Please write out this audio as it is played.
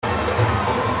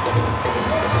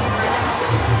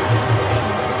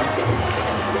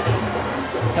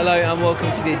Hello and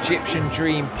welcome to the Egyptian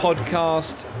Dream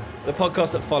podcast, the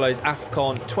podcast that follows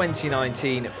AFCON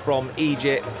 2019 from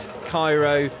Egypt,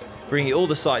 Cairo, bringing you all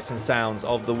the sights and sounds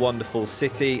of the wonderful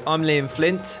city. I'm Liam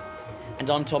Flint. And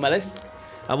I'm Tom Ellis.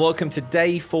 And welcome to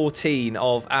day 14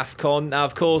 of AFCON. Now,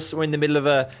 of course, we're in the middle of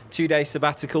a 2-day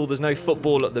sabbatical. There's no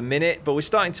football at the minute, but we're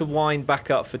starting to wind back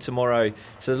up for tomorrow.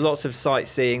 So there's lots of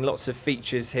sightseeing, lots of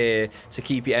features here to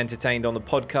keep you entertained on the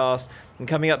podcast. And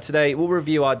coming up today, we'll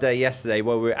review our day yesterday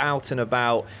where we were out and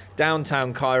about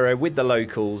downtown Cairo with the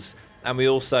locals. And we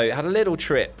also had a little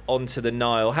trip onto the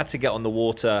Nile, had to get on the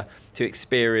water to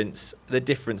experience the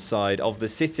different side of the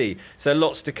city. So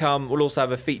lots to come. We'll also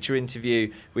have a feature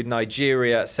interview with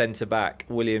Nigeria centre-back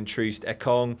William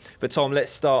Troost-Ekong. But Tom,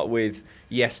 let's start with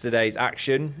yesterday's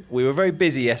action. We were very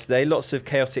busy yesterday, lots of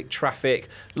chaotic traffic,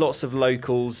 lots of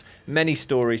locals, many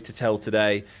stories to tell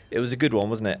today. It was a good one,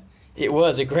 wasn't it? It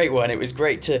was a great one. It was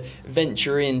great to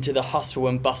venture into the hustle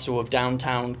and bustle of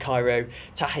downtown Cairo,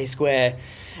 Tahrir Square,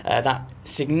 that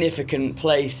significant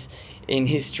place in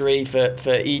history for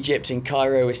Egypt and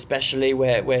Cairo especially,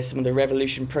 where some of the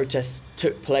revolution protests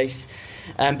took place,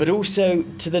 but also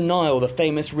to the Nile, the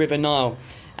famous River Nile.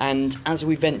 And as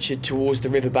we ventured towards the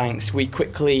riverbanks, we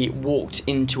quickly walked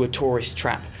into a tourist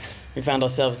trap. We found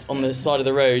ourselves on the side of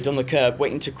the road, on the curb,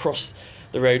 waiting to cross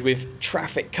the road with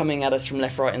traffic coming at us from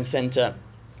left, right and centre.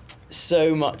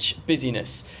 So much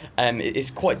busyness.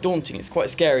 It's quite daunting, it's quite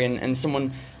scary, and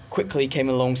someone quickly came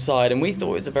alongside and we thought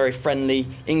it was a very friendly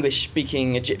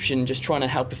English-speaking Egyptian just trying to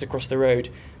help us across the road,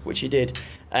 which he did.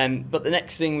 But the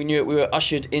next thing we knew, we were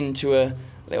ushered into a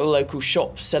little local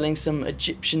shop selling some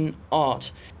Egyptian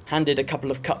art, handed a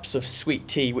couple of cups of sweet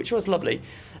tea, which was lovely.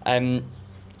 And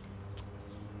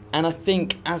I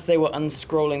think as they were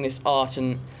unscrolling this art,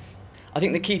 and I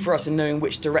think the key for us in knowing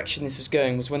which direction this was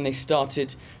going was when they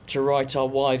started to write our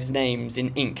wives' names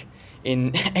in ink,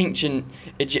 in ancient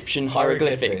Egyptian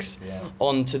hieroglyphics,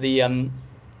 onto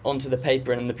the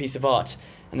paper and the piece of art.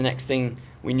 And the next thing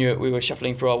we knew, we were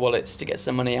shuffling through our wallets to get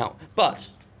some money out. But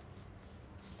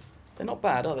they're not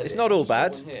bad, are they? It's not all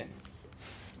bad.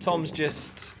 Tom's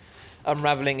just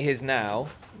unravelling his now,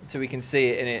 so we can see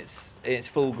it in its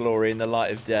full glory in the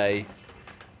light of day.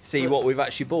 See what we've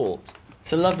actually bought.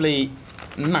 It's a lovely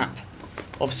map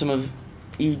of some of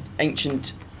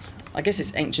ancient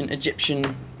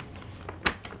Egyptian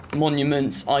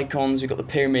monuments, icons. We've got the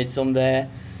pyramids on there.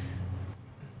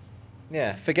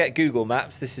 Yeah, forget Google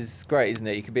Maps. This is great, isn't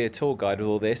it? You could be a tour guide with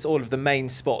all this. All of the main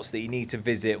spots that you need to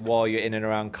visit while you're in and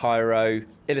around Cairo,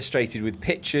 illustrated with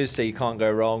pictures so you can't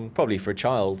go wrong, probably for a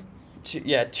child.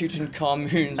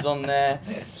 Tutankhamun's on there,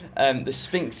 the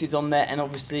Sphinx is on there, and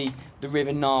obviously the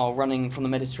River Nile running from the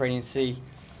Mediterranean Sea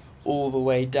all the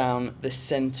way down the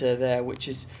centre there, which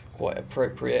is quite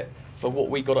appropriate for what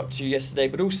we got up to yesterday.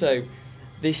 But also,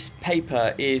 this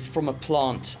paper is from a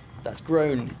plant that's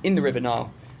grown in the River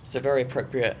Nile, so very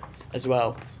appropriate as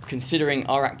well, considering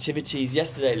our activities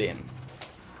yesterday, Liam.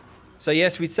 So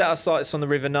yes, we set our sights on the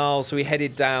River Nile, so we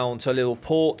headed down to a little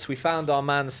port. We found our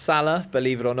man Salah,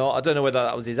 believe it or not. I don't know whether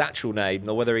that was his actual name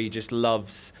or whether he just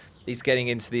he's getting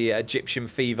into the Egyptian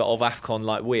fever of AFCON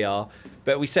like we are.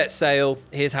 But we set sail.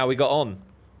 Here's how we got on.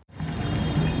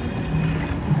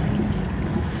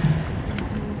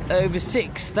 Over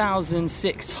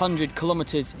 6,600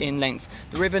 kilometres in length,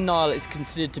 the River Nile is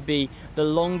considered to be the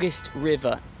longest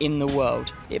river in the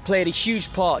world. It played a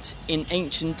huge part in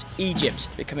ancient Egypt,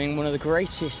 becoming one of the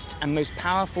greatest and most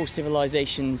powerful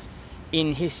civilizations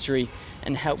in history,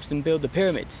 and helped them build the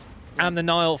pyramids. And the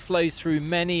Nile flows through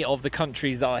many of the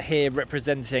countries that are here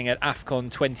representing at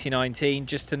AFCON 2019.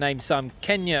 Just to name some: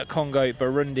 Kenya, Congo,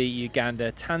 Burundi,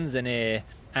 Uganda, Tanzania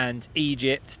and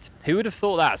Egypt. Who would have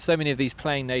thought that? So many of these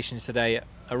playing nations today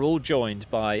are all joined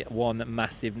by one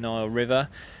massive Nile river.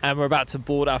 And we're about to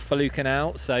board our felucca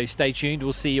now, so stay tuned.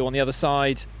 We'll see you on the other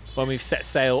side when we've set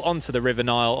sail onto the River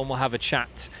Nile, and we'll have a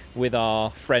chat with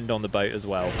our friend on the boat as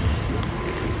well.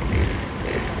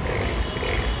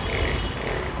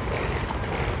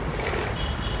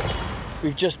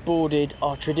 We've just boarded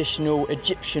our traditional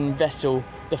Egyptian vessel,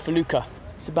 the felucca.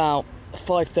 It's about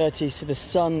 5:30, so the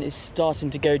sun is starting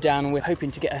to go down, and we're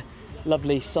hoping to get a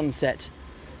lovely sunset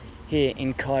here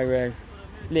in Cairo.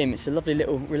 Liam, it's a lovely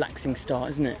little relaxing start,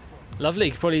 isn't it? Lovely.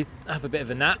 You could probably have a bit of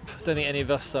a nap. Don't think any of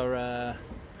us are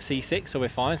seasick, so we're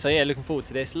fine. So yeah, looking forward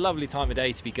to this. Lovely time of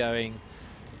day to be going.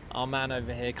 Our man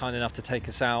over here kind enough to take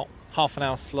us out. Half an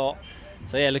hour slot.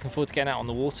 So yeah, looking forward to getting out on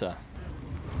the water.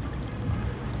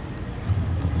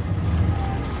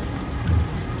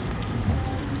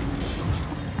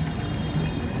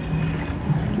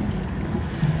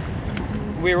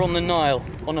 We're on the Nile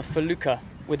on a felucca,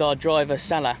 with our driver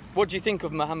Salah. What do you think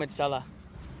of Mohamed Salah?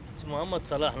 It's Muhammad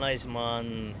Salah, nice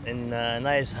man, in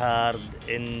nice heart,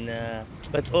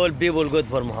 but all people good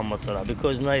for Muhammad Salah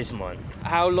because nice man.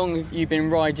 How long have you been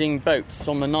riding boats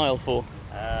on the Nile for?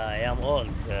 I am old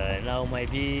now,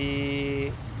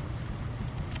 maybe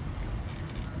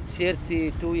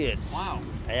 32 years. Wow.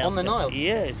 I am, On the Nile?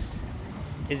 Yes.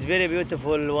 It's very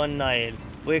beautiful one Nile.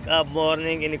 Wake up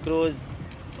morning in a cruise,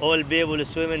 all people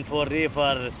swimming for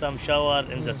river, some shower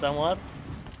in the summer.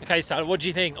 Okay, so what do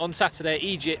you think on Saturday,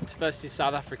 Egypt versus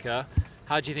South Africa?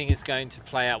 How do you think it's going to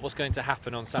play out? What's going to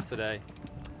happen on Saturday?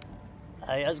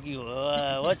 I ask you,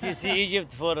 what you see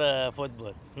Egypt for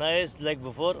football? Nice like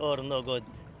before or no good?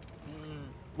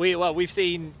 We've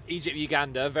seen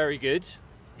Egypt-Uganda, very good.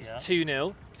 It's Yeah.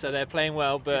 2-0, so they're playing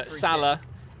well, but Good free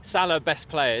Salah best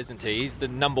player, isn't he? He's the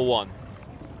number one.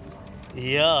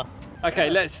 Yeah. Okay,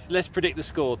 let's predict the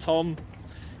score. Tom,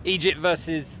 Egypt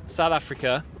versus South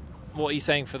Africa. What are you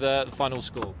saying for the final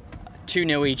score?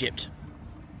 2-0 Egypt.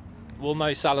 Will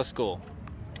Mo Salah score?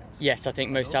 Yes, I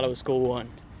think Mo Salah will score one.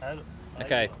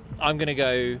 Okay, I'm going to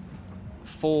go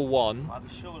 4-1.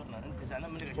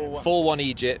 4-1. 4-1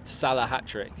 Egypt, Salah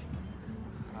hat-trick.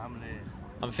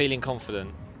 I'm feeling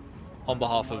confident on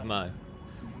behalf of Mo.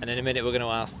 And in a minute we're going to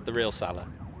ask the real Salah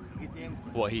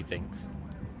what he thinks.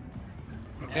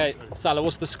 Okay, Salah,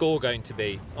 what's the score going to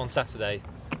be on Saturday?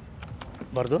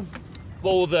 Pardon?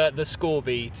 What will the score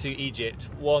be to Egypt?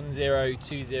 1-0,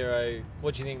 2-0?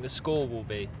 What do you think the score will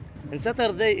be? On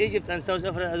Saturday, Egypt and South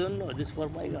Africa, I don't know, this for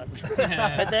my God.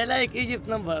 But I like Egypt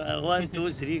number 1,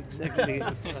 2, 3, exactly.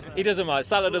 He doesn't mind.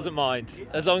 Salah doesn't mind.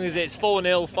 As long as it's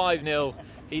 4-0, 5-0,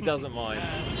 he doesn't mind.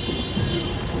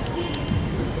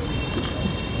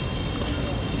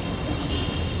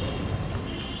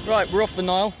 Right, we're off the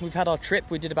Nile. We've had our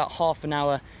trip. We did about half an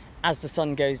hour as the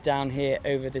sun goes down here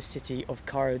over the city of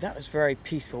Cairo. That was very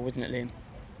peaceful, wasn't it, Liam?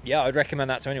 Yeah, I'd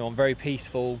recommend that to anyone. Very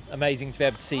peaceful, amazing to be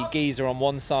able to see Giza on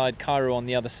one side, Cairo on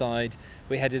the other side.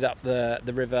 We headed up the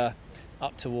river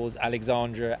up towards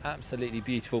Alexandria. Absolutely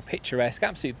beautiful, picturesque,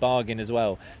 absolute bargain as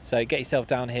well. So get yourself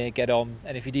down here, get on.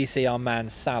 And if you do see our man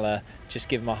Salah, just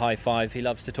give him a high five. He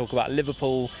loves to talk about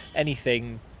Liverpool,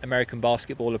 anything, American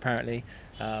basketball apparently.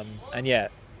 And yeah,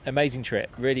 amazing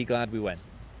trip. Really glad we went.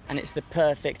 And it's the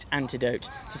perfect antidote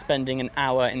to spending an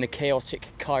hour in the chaotic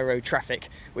Cairo traffic,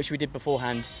 which we did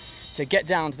beforehand. So get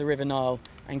down to the River Nile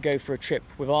and go for a trip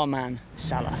with our man,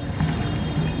 Salah.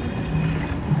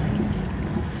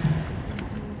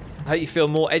 I hope you feel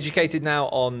more educated now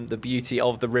on the beauty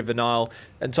of the River Nile.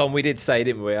 And Tom, we did say,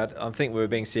 didn't we? I think we were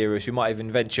being serious. We might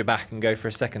even venture back and go for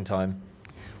a second time.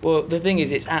 Well, the thing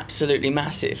is, it's absolutely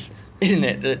massive, isn't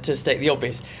it, to state the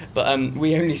obvious? But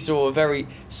we only saw a very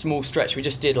small stretch. We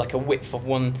just did like a width of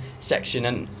one section,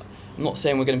 and I'm not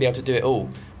saying we're going to be able to do it all,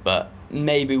 but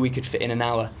maybe we could fit in an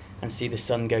hour and see the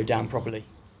sun go down properly.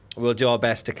 We'll do our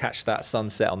best to catch that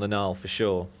sunset on the Nile for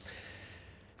sure.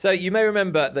 So you may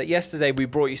remember that yesterday we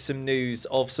brought you some news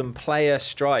of some player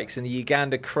strikes, and the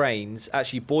Uganda Cranes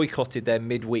actually boycotted their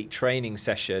midweek training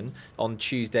session on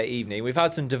Tuesday evening. We've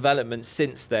had some developments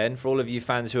since then. For all of you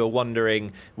fans who are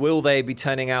wondering, will they be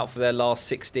turning out for their last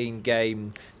 16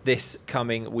 game this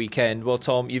coming weekend? Well,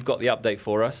 Tom, you've got the update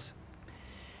for us.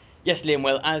 Yes, Liam,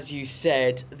 well, as you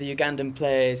said, the Ugandan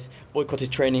players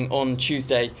boycotted training on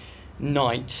Tuesday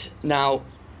night. Now,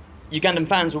 Ugandan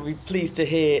fans will be pleased to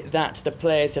hear that the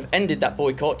players have ended that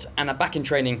boycott and are back in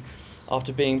training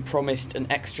after being promised an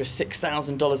extra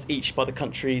 $6,000 each by the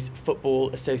country's football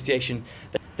association.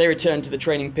 They returned to the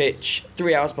training pitch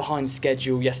 3 hours behind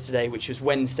schedule yesterday, which was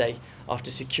Wednesday,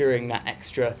 after securing that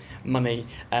extra money.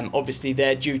 Obviously,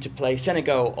 they're due to play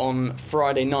Senegal on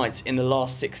Friday night in the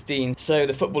last 16. So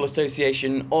the Football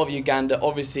Association of Uganda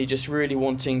obviously just really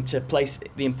wanting to place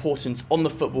the importance on the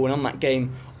football and on that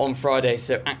game on Friday,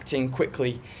 so acting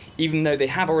quickly, even though they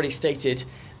have already stated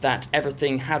that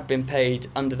everything had been paid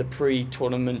under the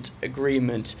pre-tournament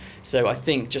agreement. So I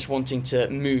think just wanting to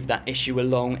move that issue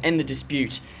along, end the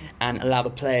dispute, and allow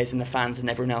the players and the fans and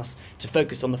everyone else to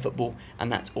focus on the football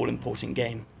and that all-important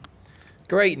game.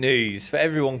 Great news for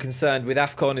everyone concerned with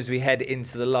AFCON as we head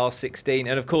into the last 16.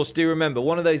 And of course, do remember,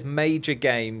 one of those major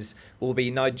games will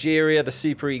be Nigeria, the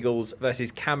Super Eagles,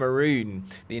 versus Cameroon,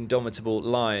 the Indomitable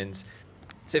Lions.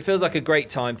 So it feels like a great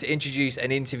time to introduce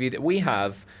an interview that we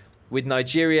have with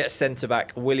Nigeria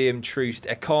centre-back William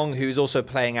Troost-Ekong, who is also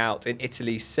playing out in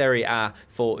Italy's Serie A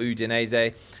for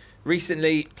Udinese.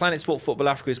 Recently, Planet Sport Football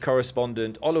Africa's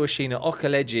correspondent Oluwashina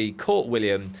Okeleji caught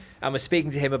William and was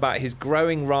speaking to him about his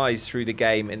growing rise through the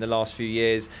game in the last few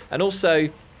years, and also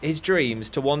his dreams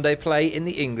to one day play in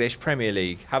the English Premier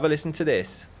League. Have a listen to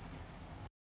this.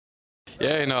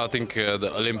 Yeah, I think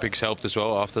the Olympics helped as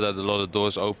well. After that, a lot of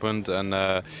doors opened, and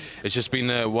it's just been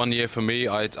 1 year for me.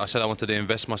 I said I wanted to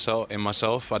invest in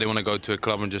myself. I didn't want to go to a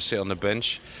club and just sit on the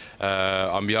bench.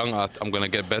 I'm young. I'm going to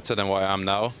get better than what I am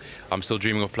now. I'm still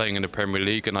dreaming of playing in the Premier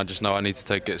League, and I just know I need to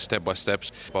take it step by step.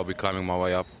 I'll be climbing my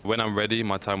way up. When I'm ready,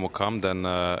 my time will come. Then,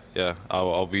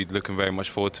 I'll be looking very much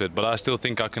forward to it. But I still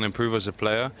think I can improve as a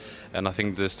player, and I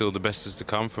think there's still the best is to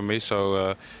come for me.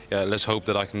 So, let's hope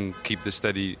that I can keep this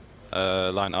steady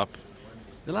line up.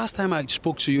 The last time I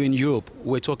spoke to you in Europe,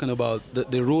 we were talking about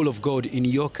the role of God in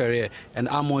your career and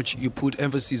how much you put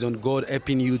emphasis on God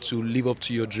helping you to live up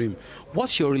to your dream.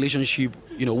 What's your relationship,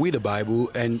 with the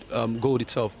Bible and God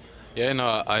itself? Yeah,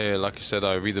 I like you said,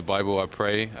 I read the Bible, I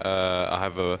pray. I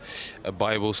have a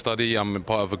Bible study. I'm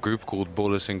part of a group called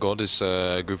Ballers in God. It's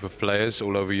a group of players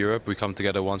all over Europe. We come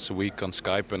together once a week on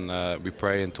Skype, and we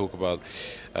pray and talk about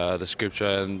the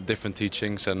scripture and different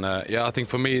teachings. And I think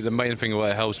for me, the main thing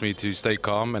what helps me to stay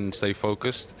calm and stay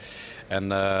focused,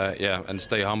 and and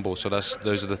stay humble. So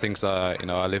those are the things that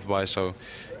I live by. So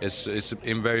it's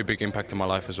a very big impact in my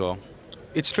life as well.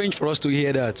 It's strange for us to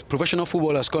hear that professional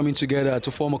footballers coming together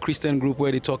to form a Christian group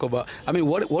where they talk about. I mean,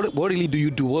 what really do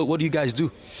you do? What do you guys do?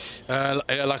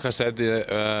 Like I said,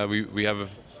 we have a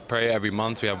prayer every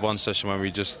month. We have one session when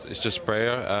it's just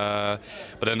prayer.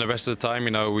 But then the rest of the time,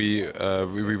 we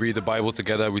read the Bible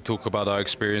together. We talk about our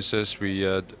experiences. We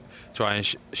try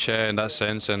and share in that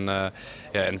sense, and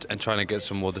trying to get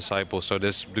some more disciples. So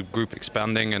there's the group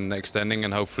expanding and extending,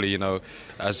 and hopefully,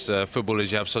 as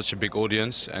footballers, you have such a big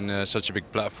audience and such a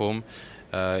big platform,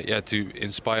 to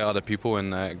inspire other people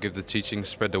and give the teaching,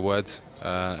 spread the word,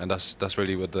 and that's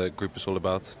really what the group is all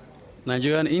about.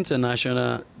 Nigerian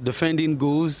international, defending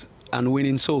goals and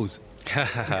winning souls.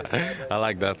 I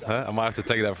like that. Huh? I might have to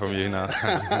take that from you now.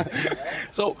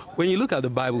 So when you look at the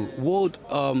Bible, what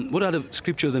are the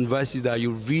scriptures and verses that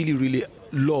you really, really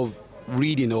love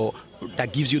reading, or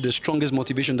that gives you the strongest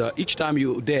motivation that each time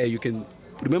you're there you can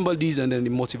remember these and then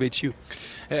it motivates you?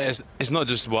 Yeah, it's not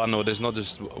just one, or there's not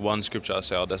just one scripture I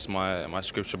say, oh, that's my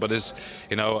scripture, but it's,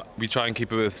 we try and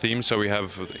keep it with a theme. So we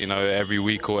have, every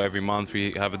week or every month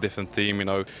we have a different theme.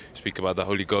 Speak about the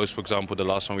Holy Ghost, for example, the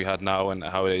last one we had now, and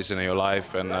how it is in your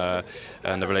life, and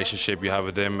the relationship you have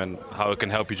with Him, and how it can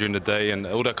help you during the day, and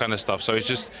all that kind of stuff. So it's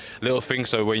just little things.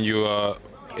 So when you are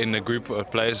in a group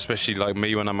of players, especially like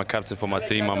me, when I'm a captain for my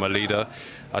team, I'm a leader,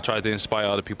 I try to inspire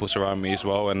other people surround me as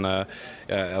well. And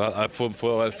I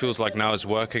feel it feels like now it's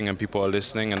working, and people are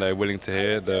listening and they're willing to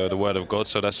hear the word of God.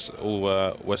 So that's all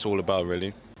what it's all about,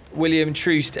 really. William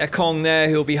Troost-Ekong there,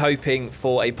 who'll be hoping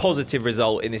for a positive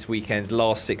result in this weekend's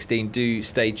last 16. Do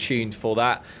stay tuned for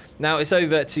that. Now it's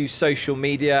over to social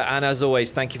media, and as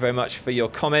always, thank you very much for your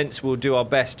comments. We'll do our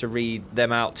best to read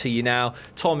them out to you now.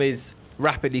 Tom is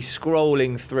rapidly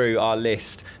scrolling through our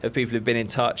list of people who've been in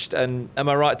touch, and am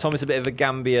I right, Tom, it's a bit of a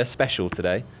Gambia special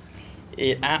today?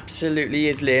 It absolutely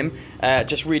is, Liam.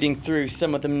 Just reading through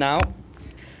some of them now.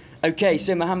 Okay,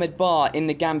 so Mohammed Bar in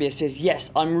the Gambia says, yes,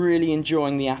 I'm really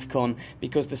enjoying the AFCON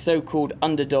because the so-called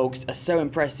underdogs are so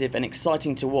impressive and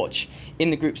exciting to watch in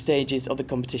the group stages of the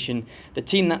competition. The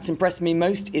team that's impressed me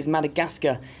most is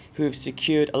Madagascar, who have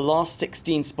secured a last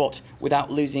 16 spot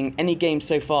without losing any game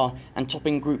so far and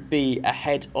topping Group B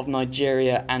ahead of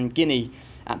Nigeria and Guinea.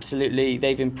 Absolutely,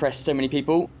 they've impressed so many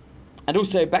people. And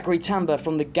also Bakary Tamba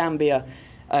from the Gambia,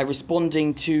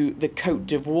 responding to the Côte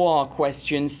d'Ivoire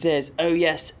question, says, oh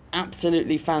yes,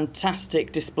 absolutely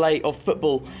fantastic display of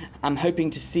football. I'm hoping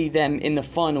to see them in the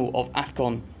final of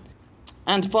AFCON.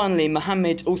 And finally,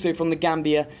 Mohammed, also from the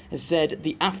Gambia, has said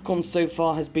the AFCON so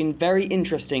far has been very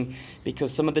interesting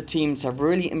because some of the teams have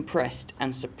really impressed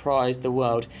and surprised the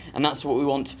world. And that's what we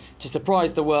want, to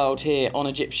surprise the world here on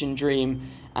Egyptian Dream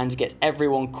and to get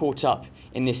everyone caught up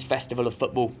in this festival of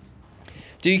football.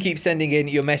 Do keep sending in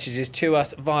your messages to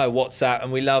us via WhatsApp,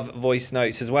 and we love voice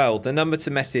notes as well. The number to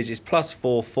message is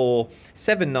 +44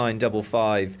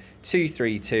 7955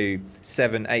 232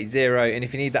 780, and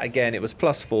if you need that again, it was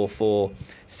 +44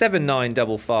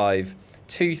 7955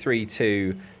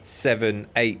 232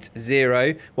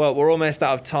 780. Well, we're almost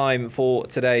out of time for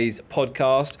today's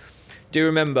podcast. Do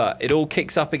remember, it all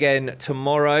kicks up again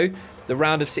tomorrow. The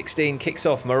round of 16 kicks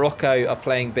off. Morocco are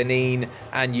playing Benin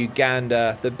and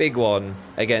Uganda, the big one,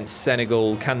 against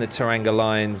Senegal. Can the Teranga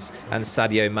Lions and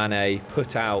Sadio Mane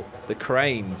put out the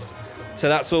Cranes? So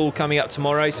that's all coming up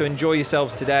tomorrow. So enjoy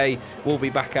yourselves today. We'll be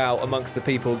back out amongst the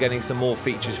people getting some more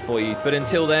features for you. But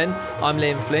until then, I'm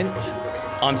Liam Flint.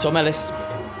 I'm Tom Ellis.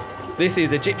 This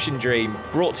is Egyptian Dream,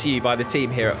 brought to you by the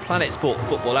team here at Planet Sport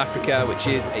Football Africa, which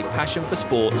is a Passion for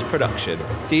Sports production.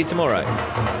 See you tomorrow.